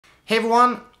Hey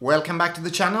everyone, welcome back to the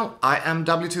channel. I am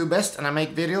W2Best and I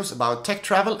make videos about tech,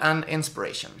 travel and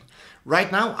inspiration.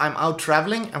 Right now I'm out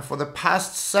traveling and for the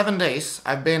past 7 days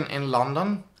I've been in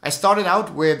London. I started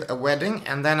out with a wedding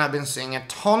and then I've been seeing a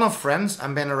ton of friends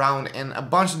and been around in a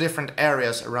bunch of different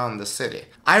areas around the city.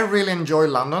 I really enjoy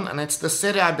London and it's the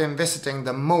city I've been visiting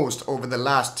the most over the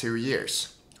last 2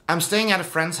 years. I'm staying at a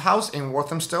friend's house in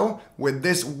Walthamstow with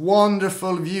this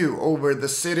wonderful view over the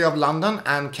city of London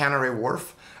and Canary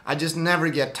Wharf. I just never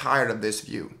get tired of this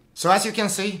view. So as you can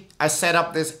see, I set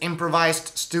up this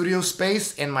improvised studio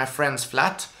space in my friend's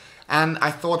flat and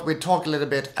I thought we'd talk a little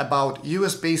bit about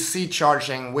USB-C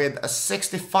charging with a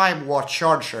 65 watt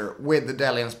charger with the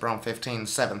Dell Inspiron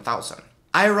 7000.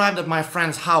 I arrived at my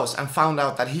friend's house and found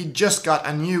out that he just got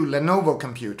a new Lenovo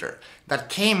computer that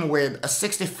came with a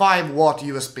 65 watt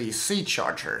USB-C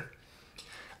charger.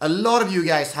 A lot of you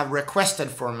guys have requested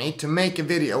for me to make a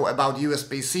video about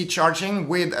USB-C charging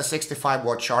with a 65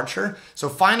 watt charger. So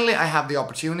finally I have the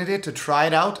opportunity to try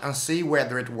it out and see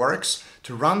whether it works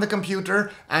to run the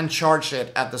computer and charge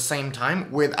it at the same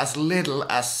time with as little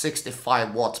as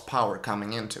 65 watts power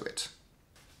coming into it.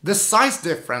 The size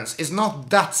difference is not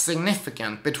that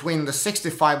significant between the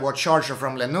 65 watt charger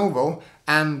from Lenovo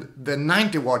and the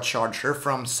 90 watt charger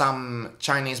from some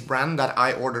Chinese brand that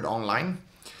I ordered online.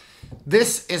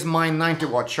 This is my 90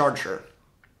 watt charger.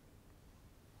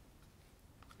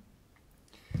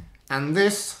 And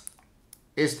this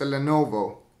is the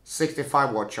Lenovo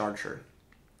 65 watt charger.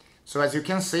 So as you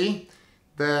can see,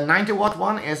 the 90 watt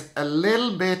one is a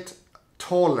little bit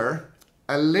taller,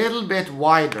 a little bit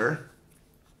wider,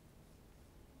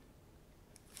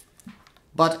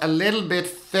 but a little bit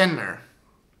thinner.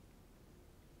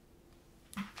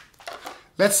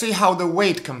 Let's see how the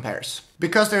weight compares.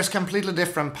 Because there's completely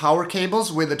different power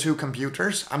cables with the two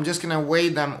computers, I'm just gonna weigh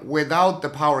them without the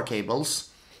power cables.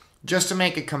 Just to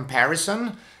make a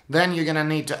comparison, then you're gonna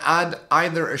need to add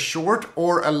either a short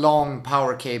or a long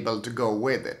power cable to go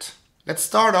with it. Let's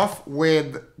start off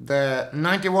with the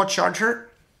 90 watt charger.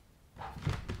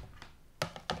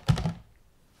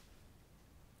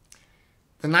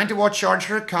 The 90 watt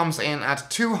charger comes in at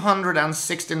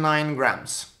 269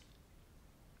 grams.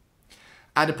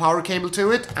 Add a power cable to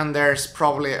it and there's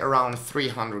probably around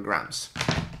 300 grams.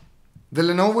 The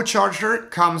Lenovo charger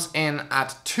comes in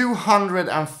at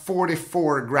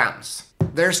 244 grams.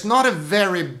 There's not a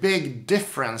very big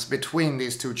difference between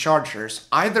these two chargers,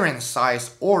 either in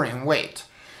size or in weight.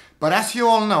 But as you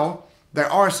all know,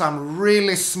 there are some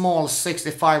really small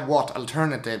 65 watt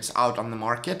alternatives out on the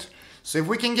market. So if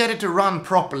we can get it to run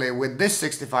properly with this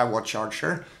 65 watt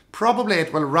charger, probably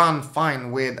it will run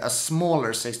fine with a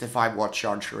smaller 65 watt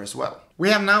charger as well. We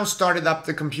have now started up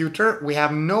the computer. We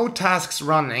have no tasks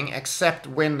running except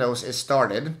Windows is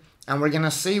started. And we're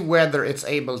gonna see whether it's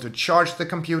able to charge the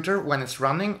computer when it's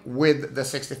running with the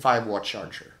 65 watt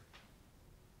charger.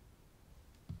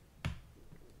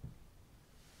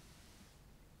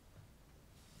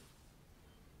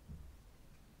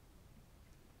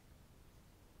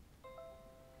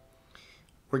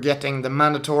 We're getting the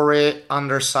mandatory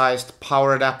undersized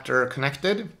power adapter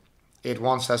connected. It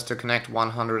wants us to connect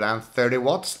 130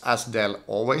 watts as Dell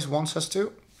always wants us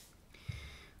to.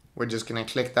 We're just gonna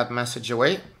click that message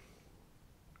away.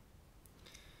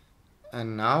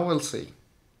 And now we'll see.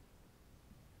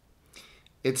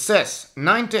 It says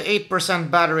 98%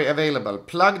 battery available,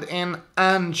 plugged in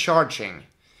and charging.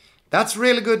 That's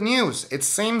really good news. It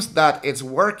seems that it's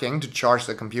working to charge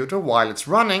the computer while it's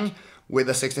running with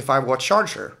a 65 watt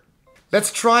charger.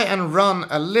 Let's try and run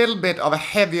a little bit of a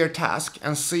heavier task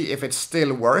and see if it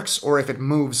still works or if it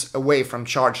moves away from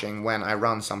charging when I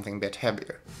run something a bit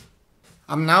heavier.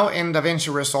 I'm now in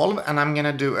DaVinci Resolve and I'm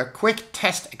gonna do a quick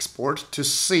test export to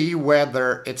see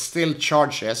whether it still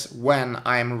charges when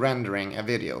I'm rendering a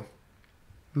video.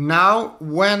 Now,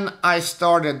 when I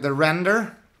started the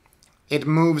render, it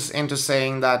moves into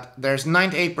saying that there's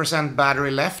 98%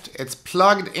 battery left, it's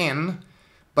plugged in,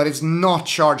 but it's not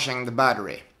charging the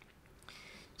battery.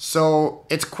 So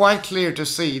it's quite clear to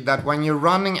see that when you're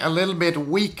running a little bit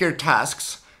weaker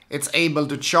tasks, it's able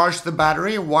to charge the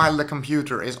battery while the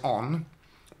computer is on.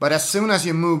 But as soon as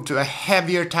you move to a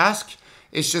heavier task,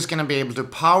 it's just gonna be able to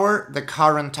power the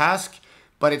current task,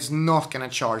 but it's not gonna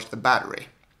charge the battery.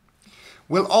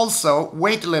 We'll also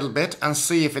wait a little bit and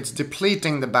see if it's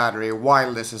depleting the battery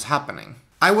while this is happening.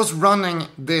 I was running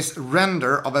this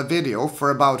render of a video for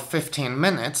about 15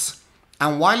 minutes,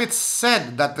 and while it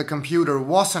said that the computer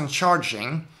wasn't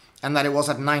charging and that it was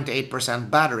at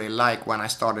 98% battery like when I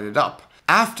started it up,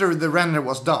 after the render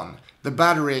was done, the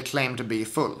battery claimed to be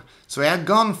full. So it had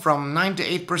gone from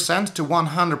 98% to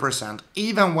 100%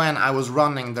 even when I was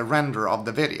running the render of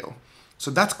the video.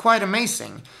 So that's quite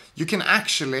amazing. You can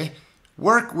actually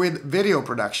work with video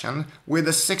production with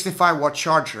a 65-watt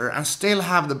charger and still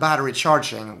have the battery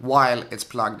charging while it's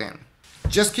plugged in.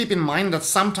 Just keep in mind that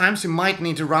sometimes you might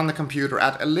need to run the computer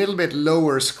at a little bit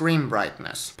lower screen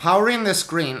brightness. Powering the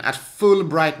screen at full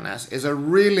brightness is a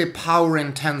really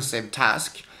power-intensive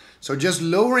task, so just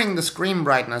lowering the screen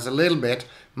brightness a little bit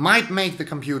might make the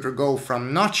computer go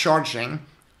from not charging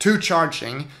to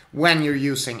charging when you're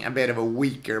using a bit of a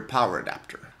weaker power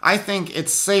adapter. I think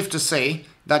it's safe to say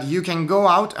that you can go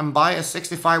out and buy a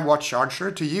 65-watt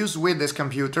charger to use with this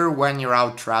computer when you're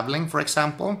out traveling, for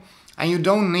example, and you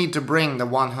don't need to bring the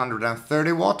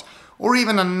 130-watt or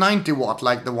even a 90-watt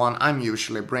like the one I'm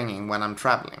usually bringing when I'm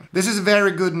traveling. This is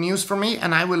very good news for me,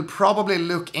 and I will probably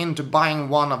look into buying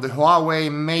one of the Huawei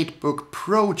MateBook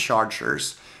Pro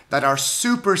chargers that are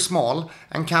super small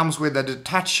and comes with a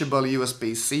detachable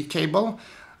USB-C cable.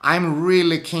 I'm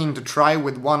really keen to try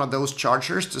with one of those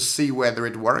chargers to see whether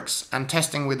it works, and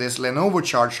testing with this Lenovo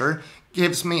charger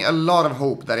gives me a lot of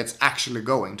hope that it's actually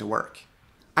going to work.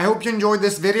 I hope you enjoyed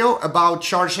this video about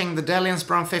charging the Dell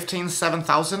Inspiron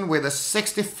 15-7000 with a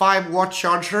 65-watt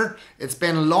charger. It's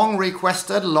been long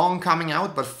requested, long coming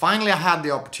out, but finally I had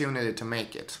the opportunity to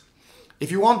make it.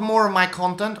 If you want more of my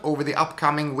content over the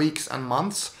upcoming weeks and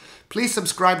months, please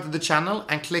subscribe to the channel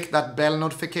and click that bell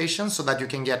notification so that you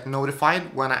can get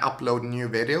notified when I upload new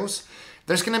videos.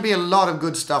 There's going to be a lot of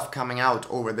good stuff coming out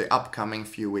over the upcoming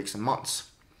few weeks and months.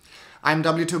 I'm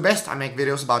W2Best, I make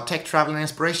videos about tech, travel and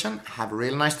inspiration. Have a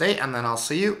really nice day, and then I'll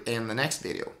see you in the next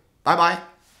video. Bye bye!